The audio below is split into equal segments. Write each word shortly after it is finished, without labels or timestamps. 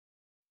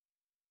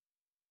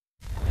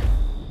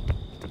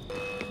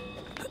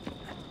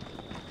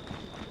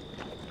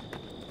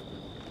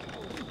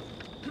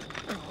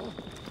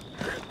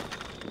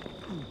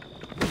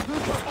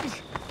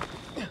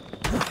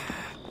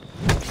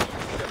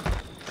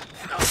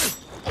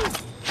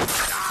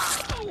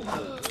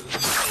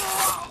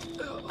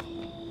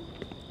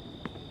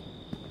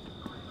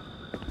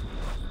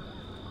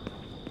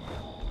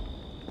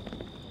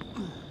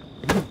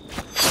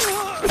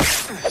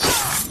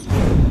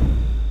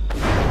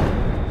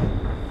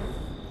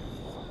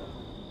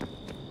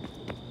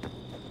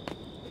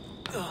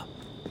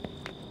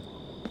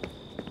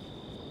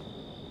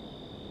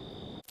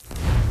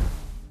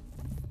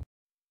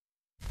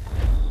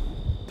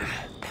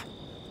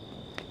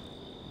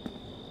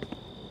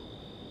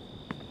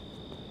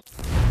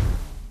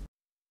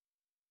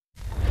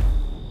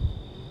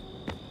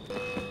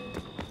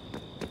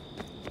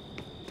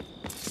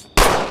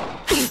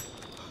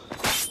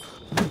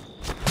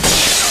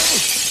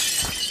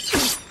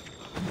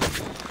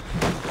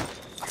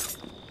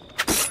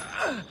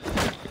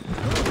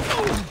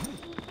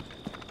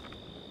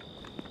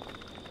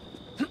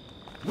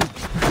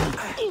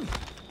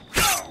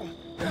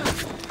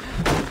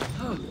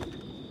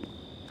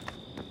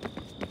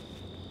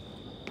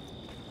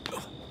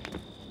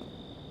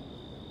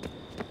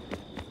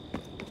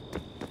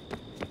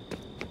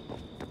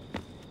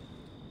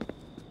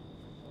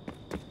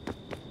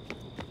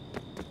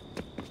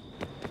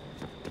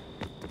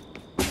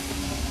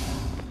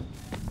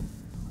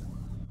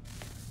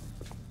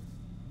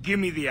Give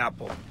me the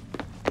apple.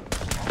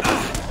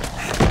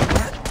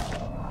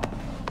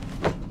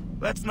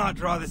 Let's not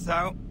draw this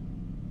out.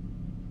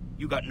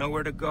 You got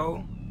nowhere to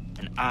go,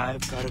 and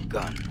I've got a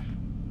gun.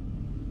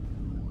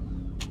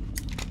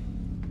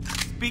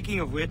 Speaking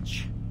of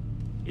which,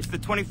 it's the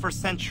 21st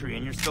century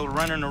and you're still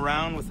running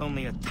around with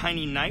only a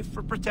tiny knife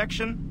for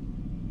protection?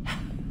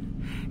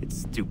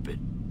 It's stupid.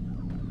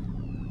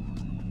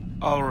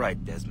 All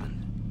right, Desmond.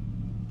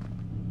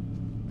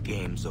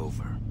 Game's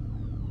over.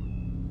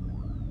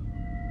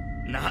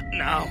 Not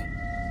now.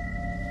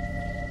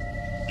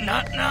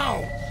 Not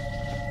now.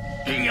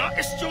 Я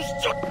еще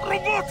ждет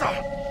работа.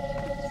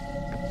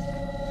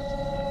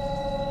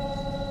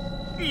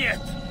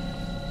 Нет.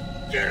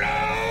 Get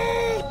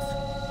out!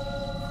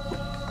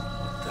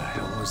 What the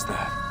hell was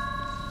that?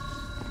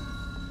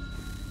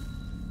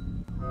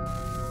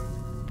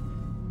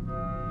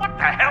 What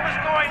the hell is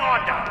going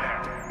on down there?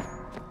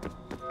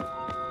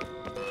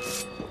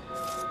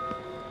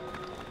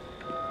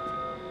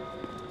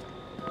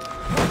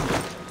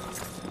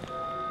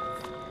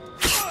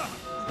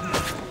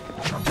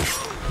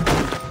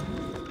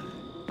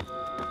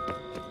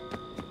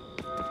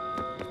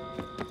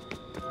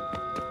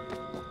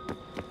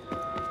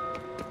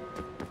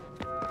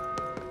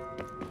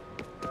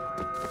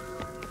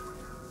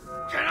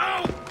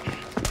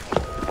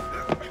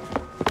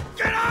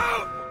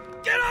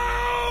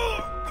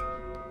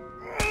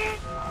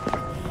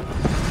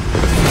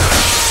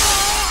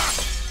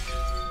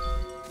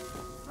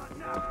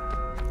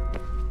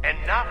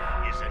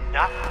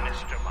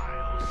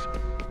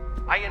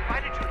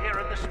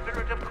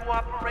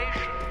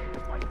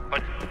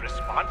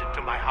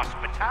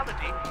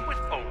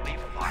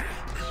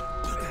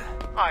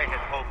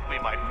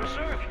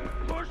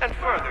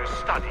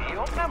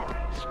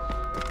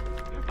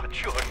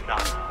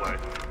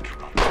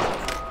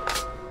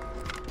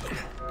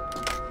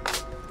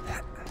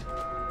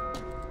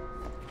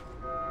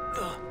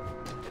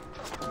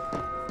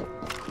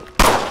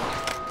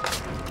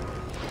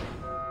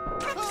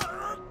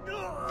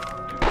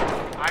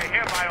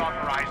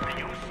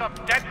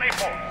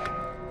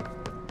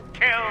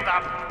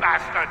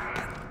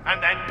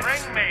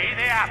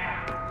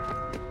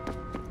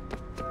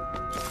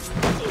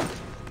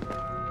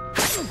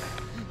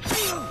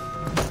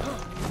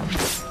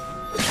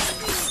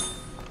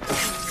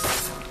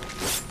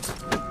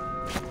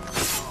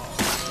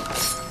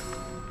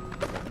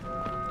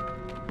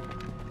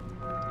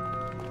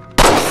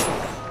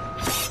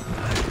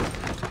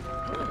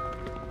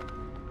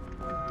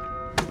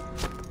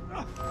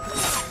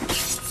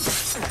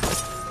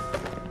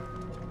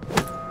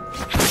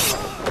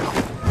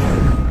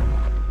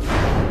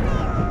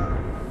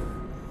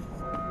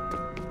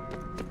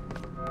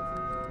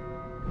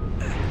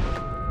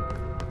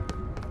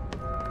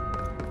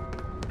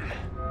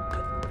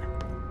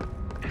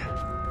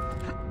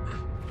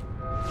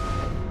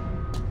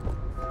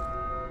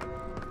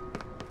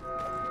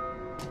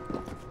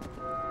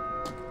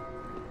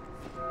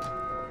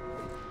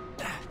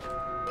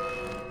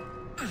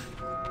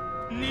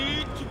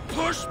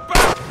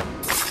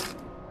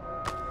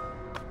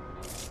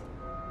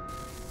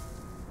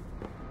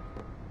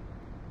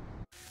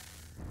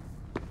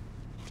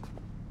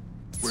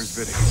 Where's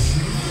Vidic?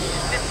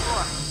 Fifth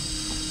floor.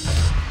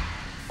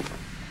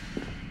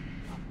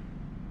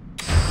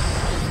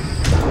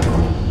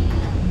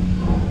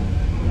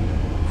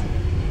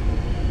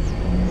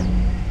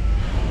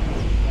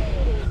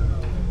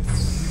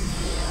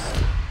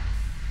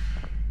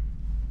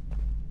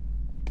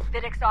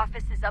 Vidic's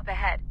office is up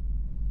ahead.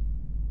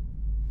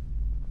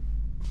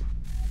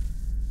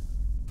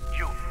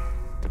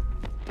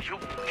 You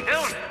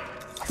killed him!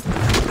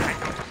 That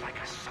looks like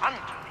a son to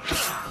me.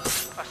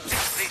 A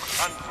sickly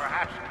son,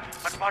 perhaps,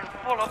 but one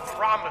full of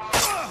promise.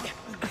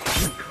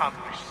 You've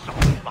accomplished so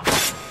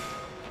much,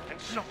 and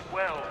so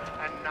well,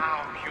 and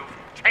now you've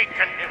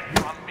taken him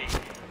from me.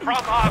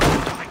 From us,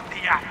 like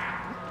the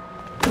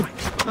apple.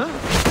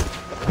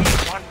 We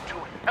want to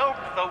help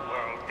the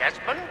world,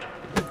 Desmond.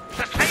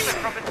 To save it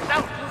from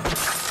itself.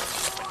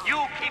 But you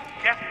keep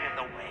getting in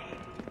the way.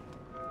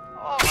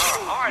 All our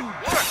hard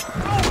work,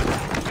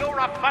 ruined. You're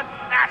a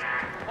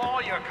fanatic,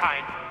 all your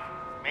kind.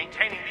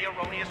 Maintaining the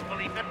erroneous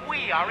belief that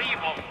we are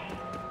evil.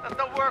 That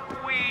the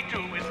work we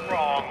do is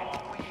wrong.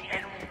 We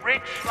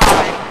enrich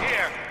lives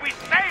here. We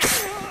save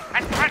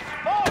and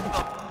transform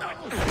them.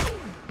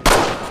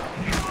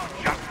 You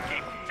just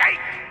keep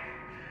taking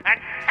and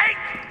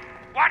take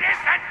what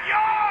isn't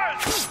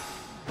yours!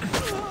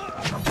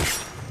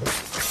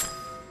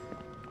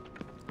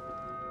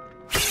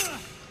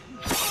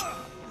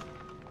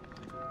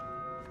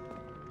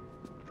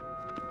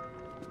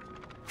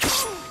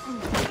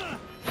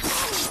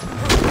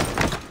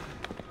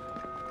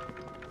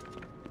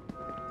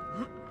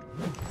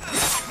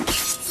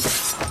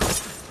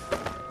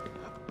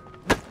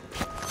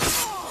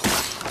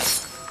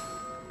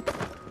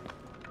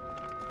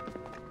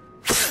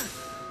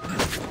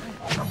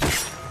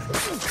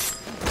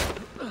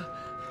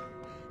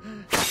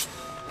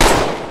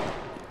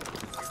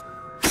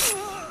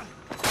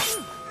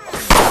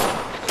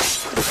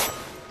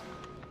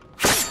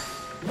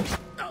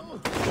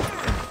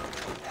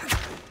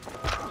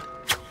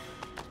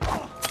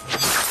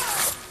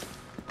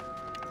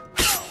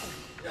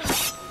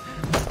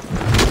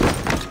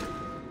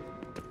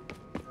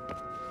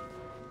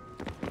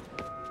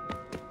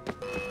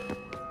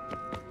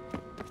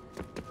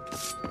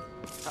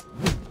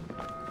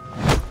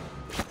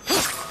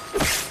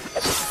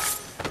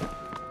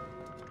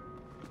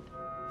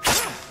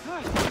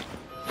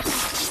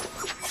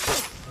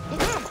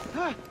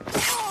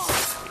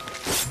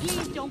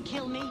 Don't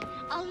kill me.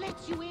 I'll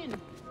let you in.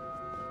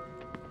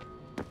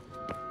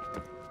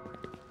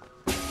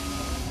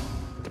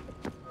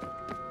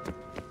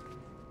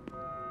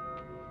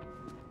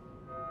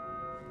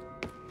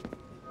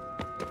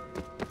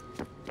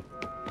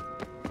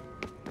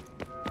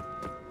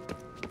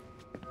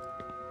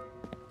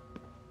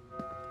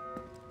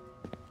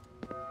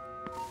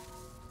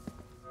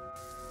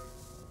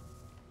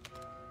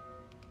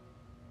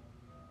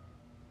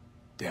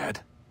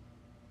 Dad?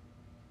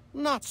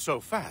 Not so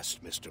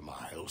fast, Mr.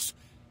 Miles.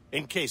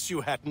 In case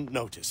you hadn't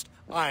noticed,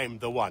 I'm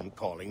the one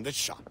calling the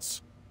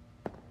shots.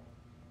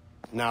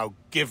 Now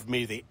give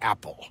me the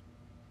apple.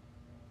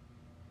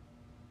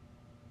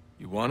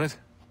 You want it?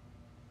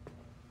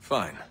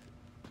 Fine.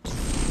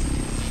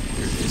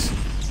 Here it is.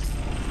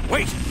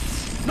 Wait!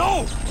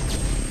 No!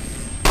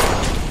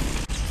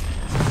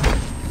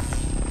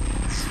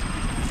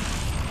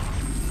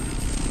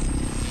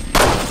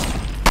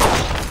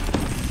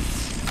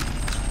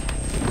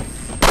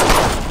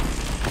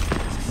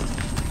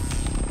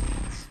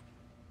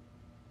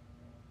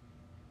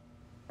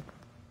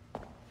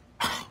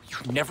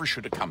 You never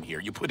should have come here.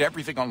 You put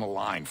everything on the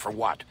line. For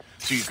what?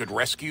 So you could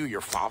rescue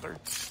your father?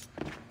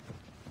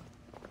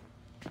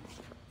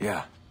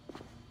 Yeah.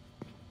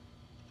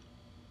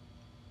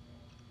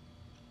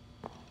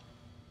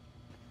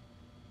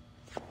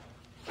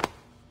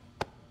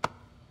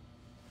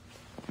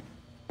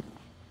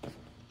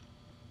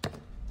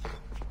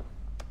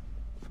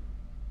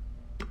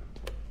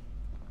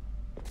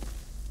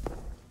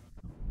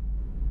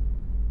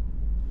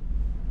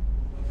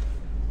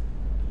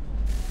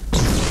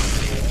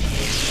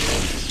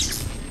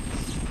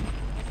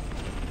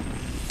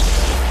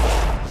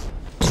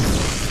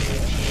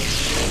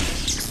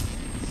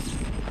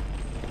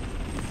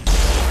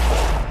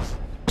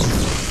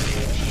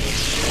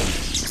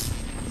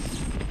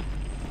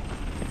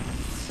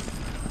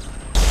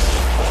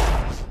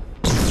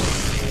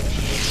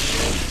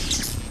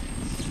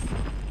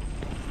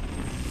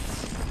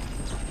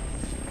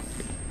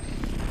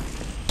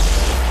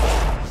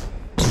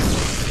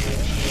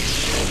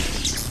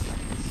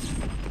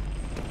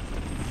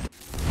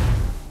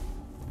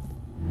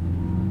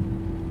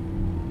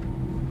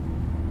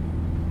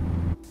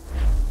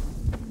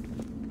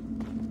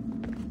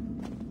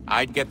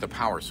 I'd get the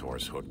power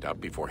source hooked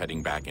up before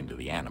heading back into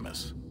the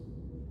Animus.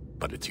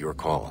 But it's your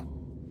call.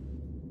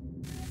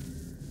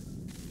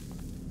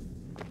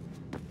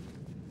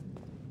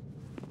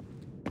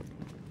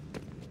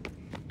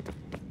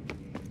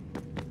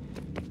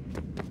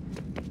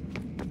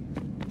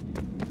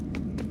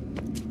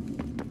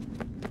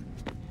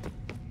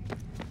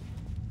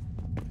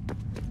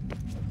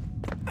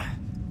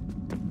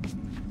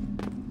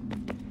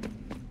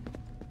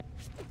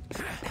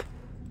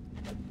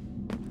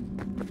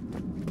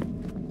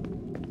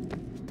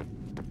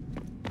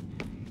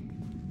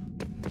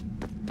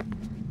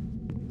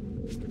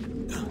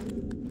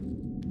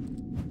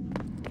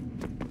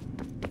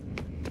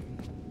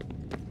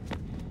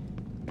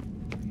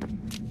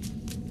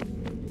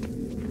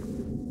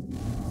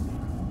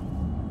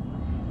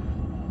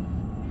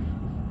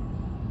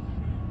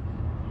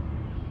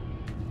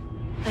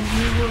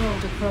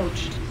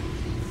 Approached,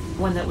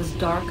 one that was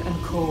dark and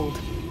cold.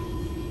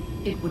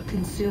 It would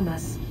consume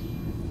us,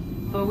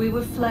 for we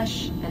were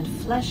flesh, and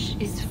flesh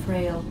is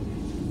frail.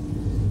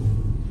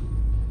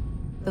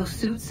 Though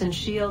suits and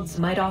shields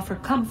might offer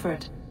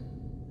comfort,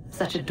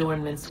 such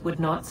adornments would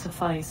not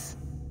suffice,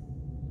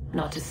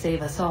 not to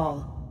save us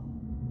all.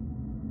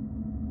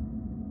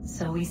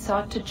 So we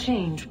sought to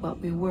change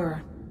what we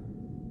were.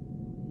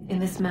 In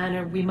this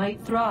manner, we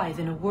might thrive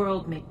in a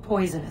world made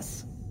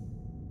poisonous.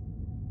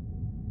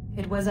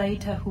 It was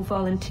Aita who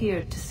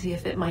volunteered to see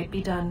if it might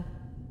be done.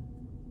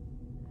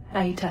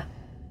 Aita,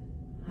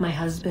 my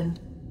husband,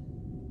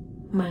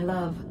 my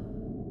love.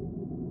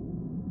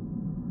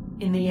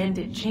 In the end,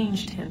 it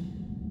changed him,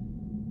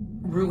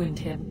 ruined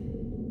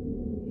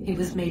him. He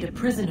was made a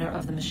prisoner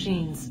of the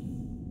machines.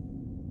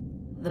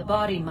 The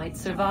body might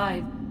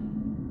survive,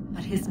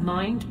 but his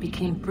mind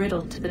became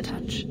brittle to the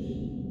touch.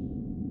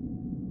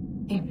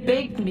 He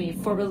begged me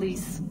for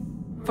release,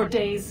 for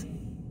days,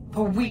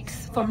 for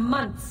weeks, for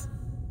months.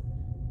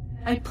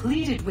 I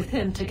pleaded with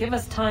him to give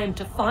us time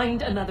to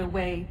find another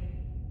way.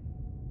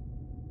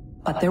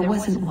 But there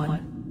wasn't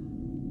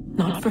one.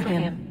 Not for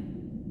him.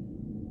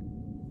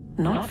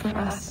 Not for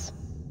us.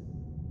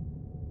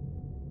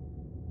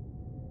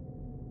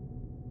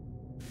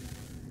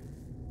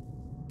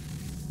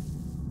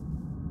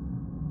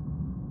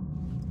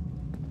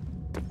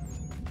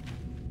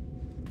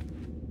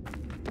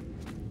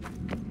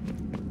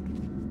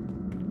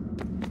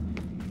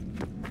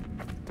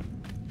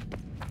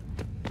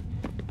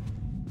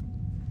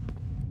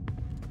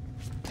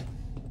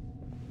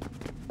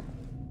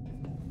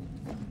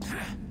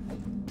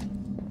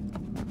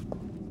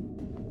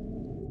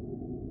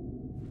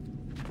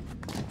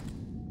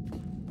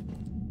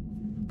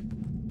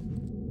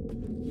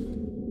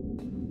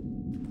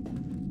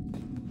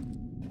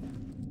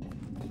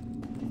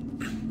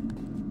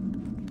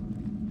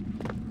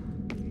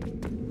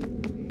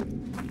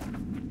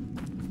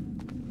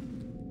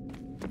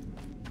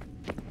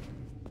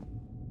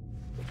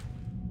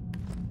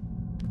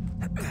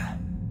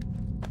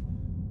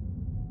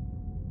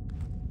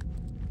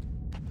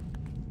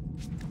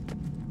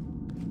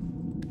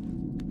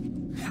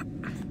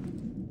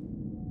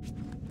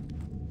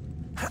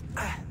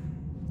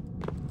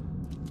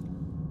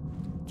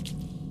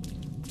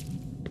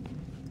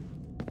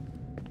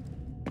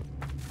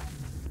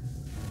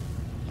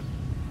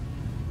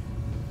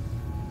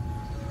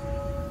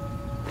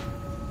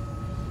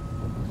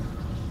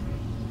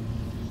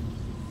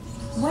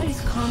 What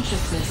is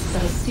consciousness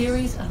but a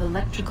series of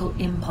electrical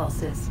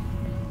impulses?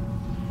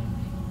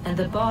 And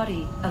the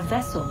body a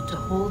vessel to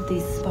hold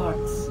these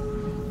sparks.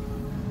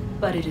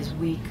 But it is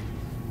weak.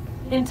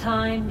 In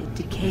time, it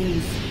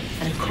decays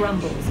and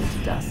crumbles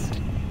into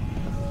dust.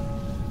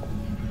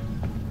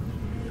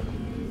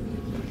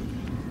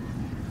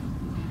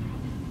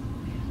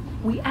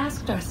 We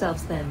asked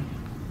ourselves then,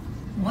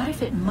 what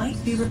if it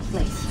might be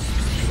replaced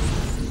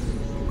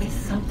with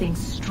something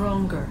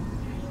stronger,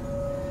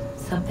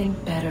 something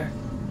better?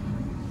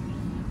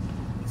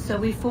 So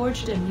we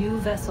forged a new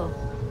vessel,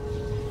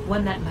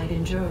 one that might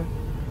endure.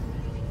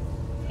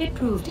 It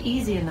proved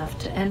easy enough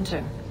to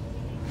enter.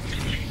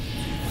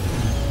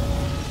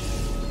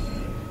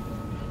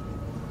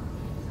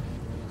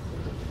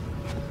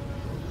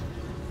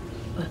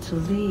 But to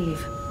leave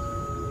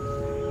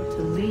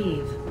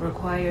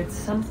required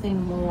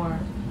something more,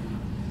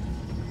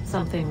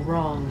 something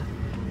wrong.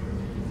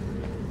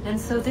 And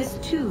so this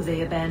too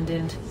they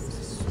abandoned.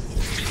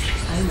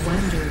 I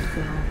wondered,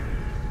 though,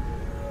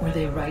 were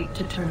they right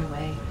to turn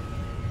away?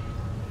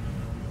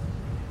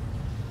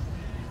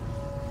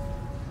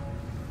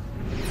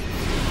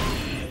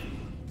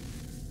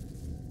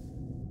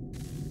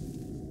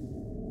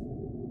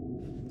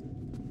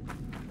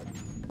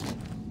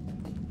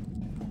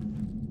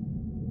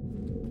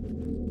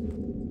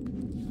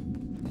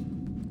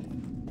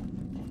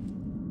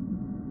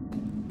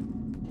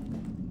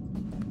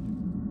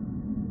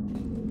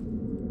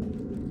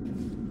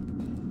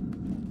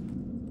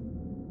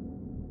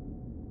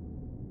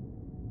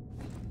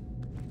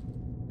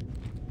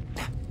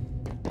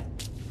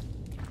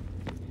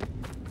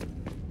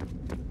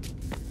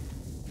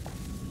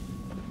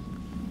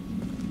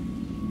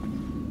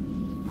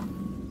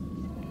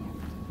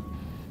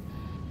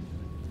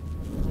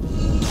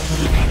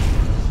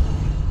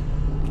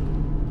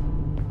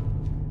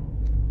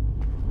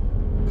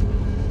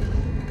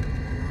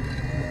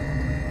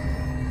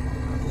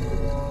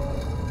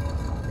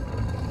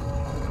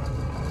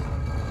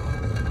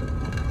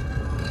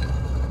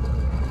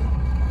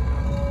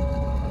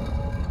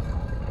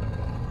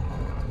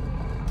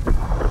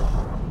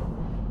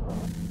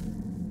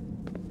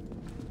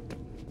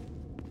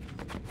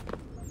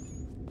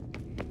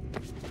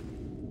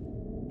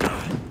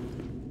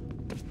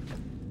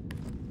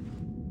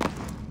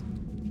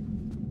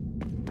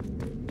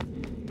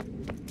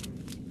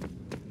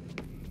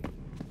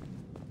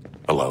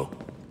 Hello?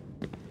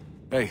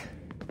 Hey.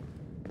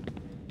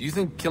 Do you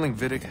think killing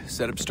Vidic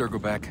set up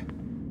Sturgo back?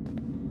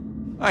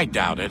 I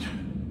doubt it.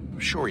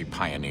 Sure, he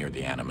pioneered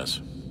the Animus,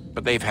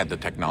 but they've had the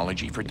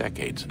technology for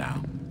decades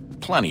now.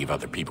 Plenty of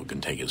other people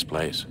can take his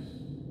place.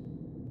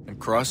 And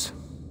Cross?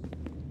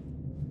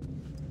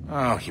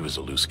 Oh, he was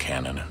a loose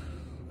cannon.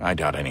 I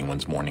doubt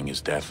anyone's mourning his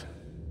death.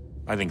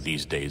 I think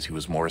these days he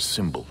was more a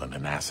symbol than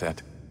an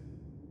asset.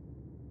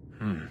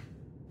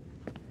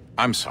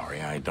 I'm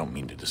sorry, I don't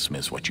mean to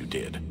dismiss what you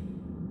did.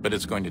 But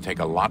it's going to take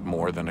a lot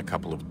more than a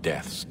couple of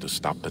deaths to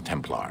stop the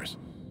Templars.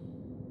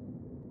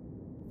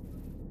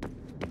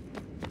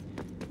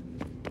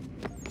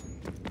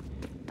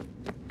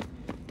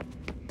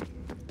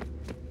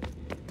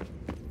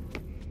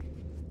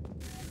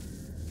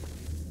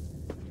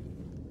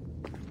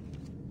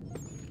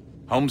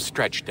 Home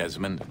stretch,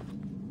 Desmond.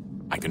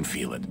 I can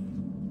feel it.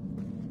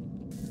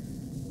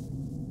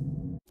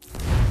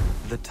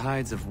 The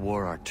tides of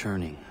war are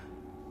turning.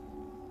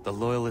 The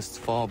Loyalists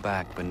fall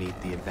back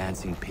beneath the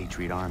advancing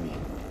Patriot army,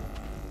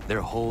 their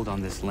hold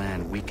on this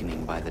land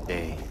weakening by the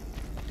day.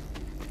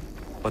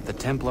 But the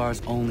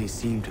Templars only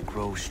seem to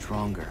grow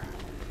stronger.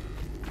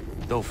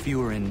 Though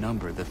fewer in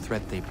number, the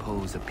threat they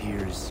pose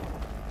appears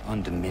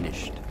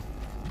undiminished.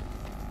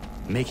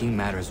 Making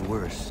matters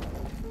worse,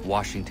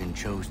 Washington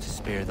chose to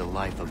spare the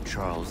life of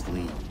Charles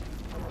Lee.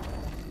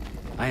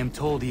 I am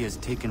told he has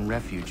taken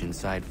refuge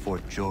inside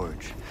Fort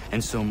George,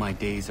 and so my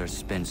days are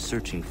spent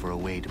searching for a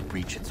way to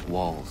breach its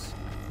walls.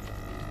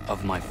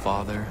 Of my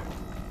father,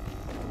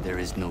 there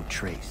is no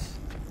trace,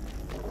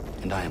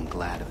 and I am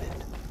glad of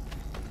it.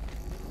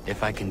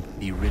 If I can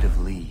be rid of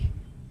Lee,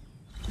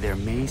 there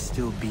may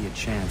still be a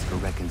chance for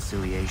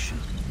reconciliation.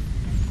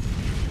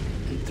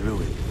 And through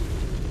it,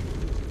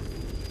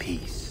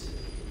 peace.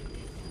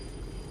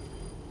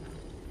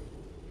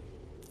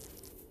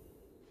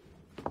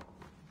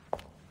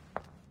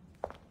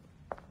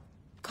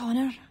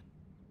 Connor,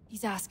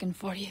 he's asking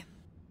for you.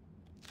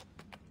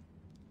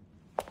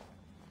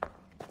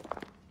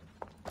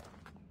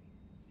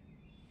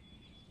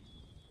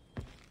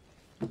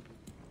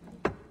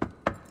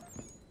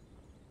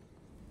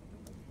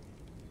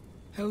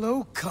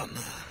 Hello, Connor.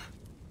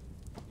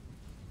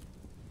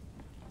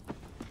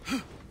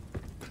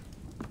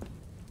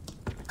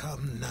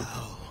 Come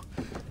now.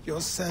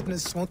 Your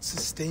sadness won't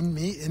sustain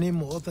me any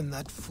more than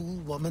that fool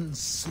woman's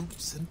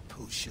soups and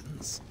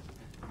potions.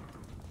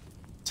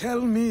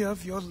 Tell me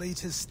of your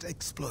latest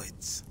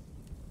exploits.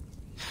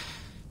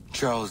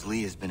 Charles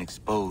Lee has been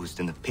exposed,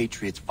 and the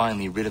Patriots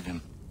finally rid of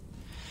him.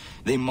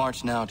 They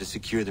march now to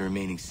secure the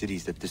remaining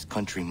cities that this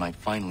country might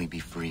finally be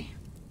free.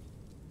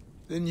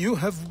 Then you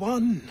have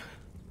won.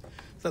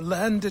 The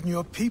land and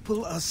your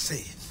people are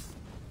safe.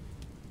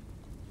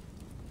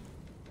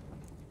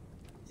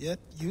 Yet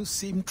you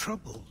seem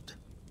troubled.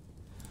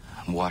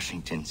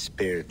 Washington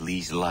spared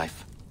Lee's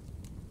life.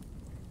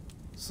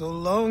 So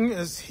long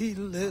as he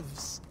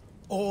lives,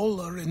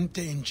 all are in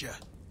danger.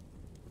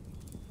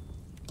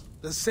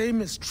 The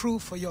same is true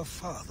for your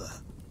father.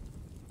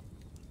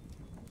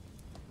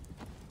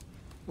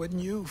 When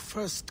you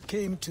first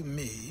came to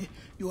me,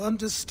 you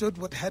understood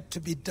what had to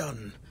be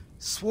done,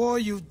 swore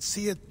you'd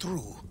see it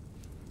through.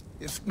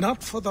 If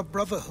not for the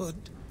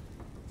Brotherhood,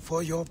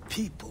 for your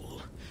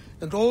people,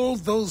 and all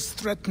those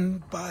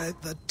threatened by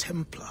the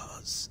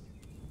Templars.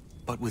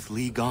 But with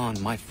Lee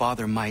gone, my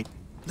father might...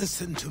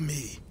 Listen to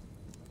me.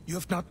 You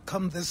have not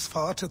come this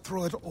far to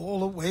throw it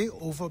all away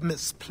over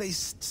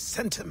misplaced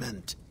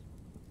sentiment.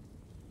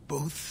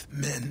 Both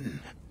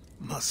men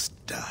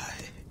must die.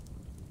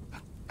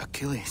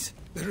 Achilles.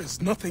 There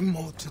is nothing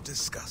more to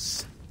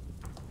discuss.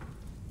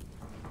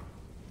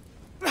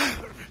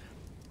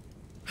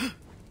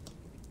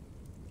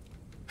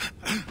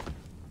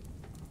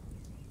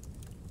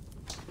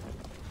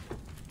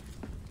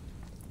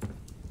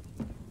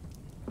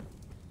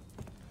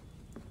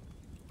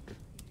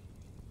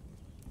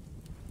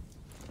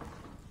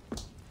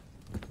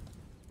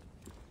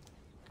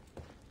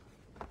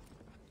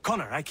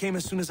 Connor, I came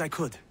as soon as I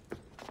could.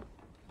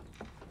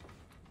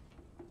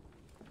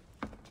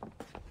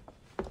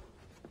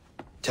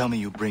 Tell me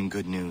you bring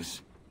good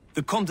news.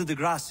 The Comte de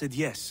Grasse said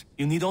yes.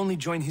 You need only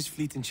join his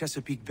fleet in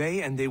Chesapeake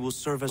Bay and they will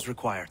serve as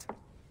required.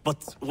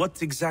 But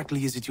what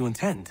exactly is it you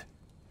intend?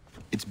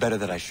 It's better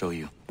that I show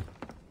you.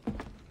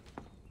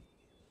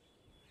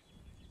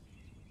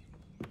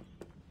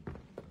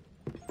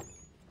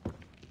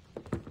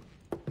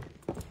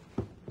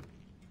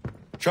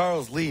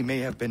 Charles Lee may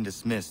have been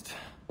dismissed,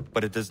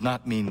 but it does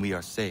not mean we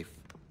are safe.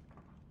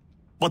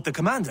 But the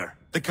commander?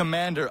 The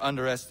commander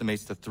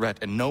underestimates the threat,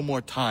 and no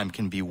more time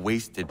can be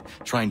wasted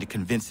trying to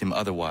convince him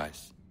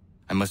otherwise.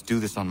 I must do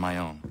this on my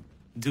own.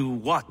 Do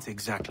what,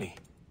 exactly?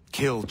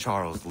 Kill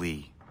Charles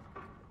Lee.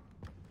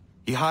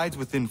 He hides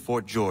within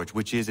Fort George,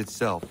 which is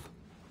itself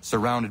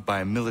surrounded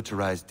by a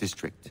militarized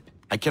district.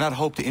 I cannot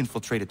hope to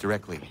infiltrate it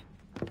directly,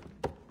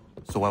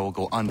 so I will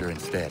go under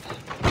instead.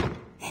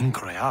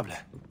 Incroyable.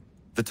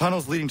 The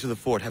tunnels leading to the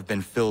fort have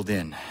been filled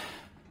in.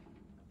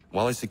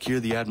 While I secure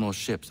the Admiral's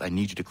ships, I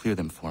need you to clear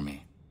them for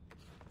me.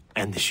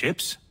 And the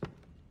ships?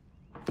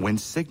 When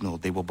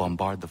signaled, they will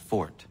bombard the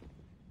fort.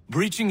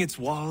 Breaching its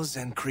walls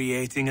and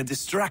creating a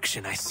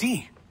distraction, I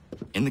see.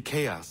 In the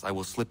chaos, I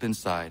will slip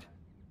inside,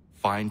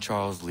 find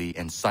Charles Lee,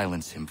 and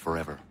silence him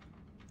forever.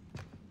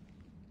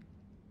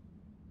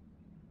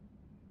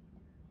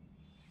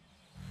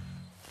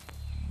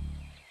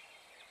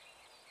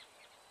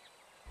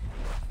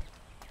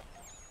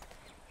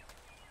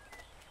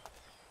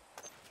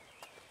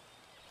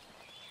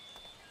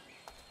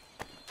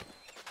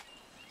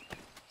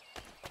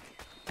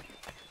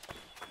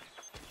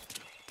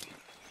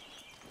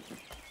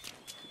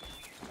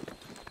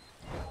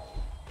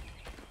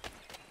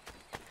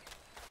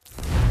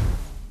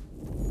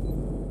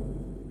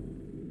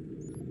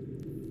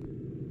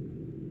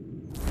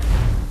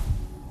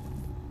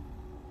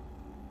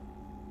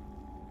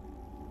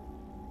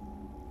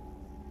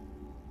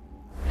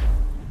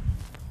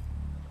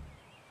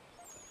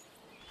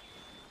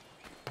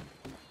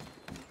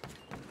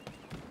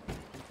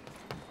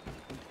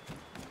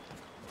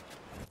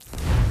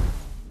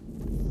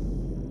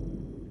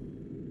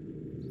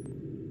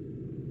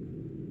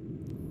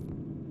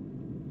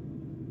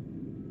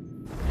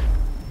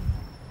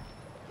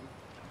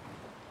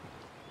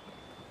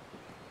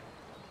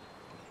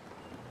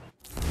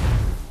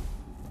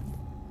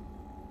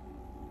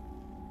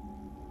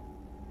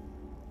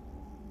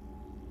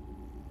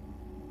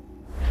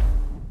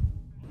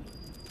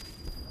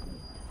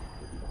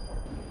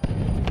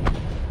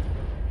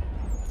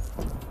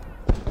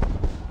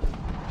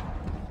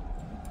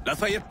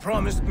 Lafayette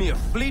promised me a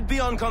fleet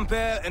beyond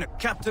compare and a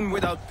captain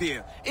without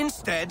peer.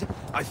 Instead,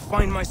 I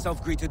find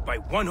myself greeted by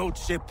one old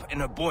ship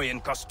and a boy in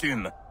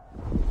costume.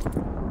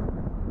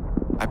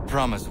 I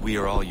promise we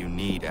are all you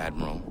need,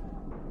 Admiral.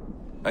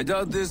 I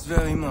doubt this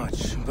very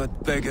much,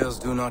 but beggars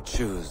do not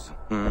choose.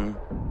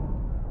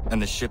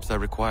 And the ships I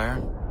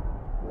require?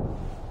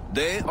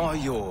 They are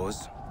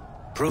yours,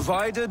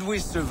 provided we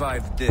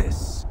survive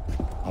this.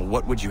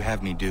 What would you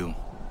have me do?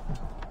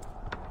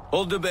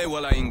 Hold the bay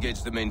while I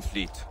engage the main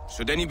fleet.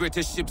 Should any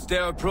British ships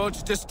dare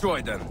approach,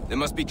 destroy them. They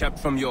must be kept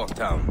from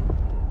Yorktown.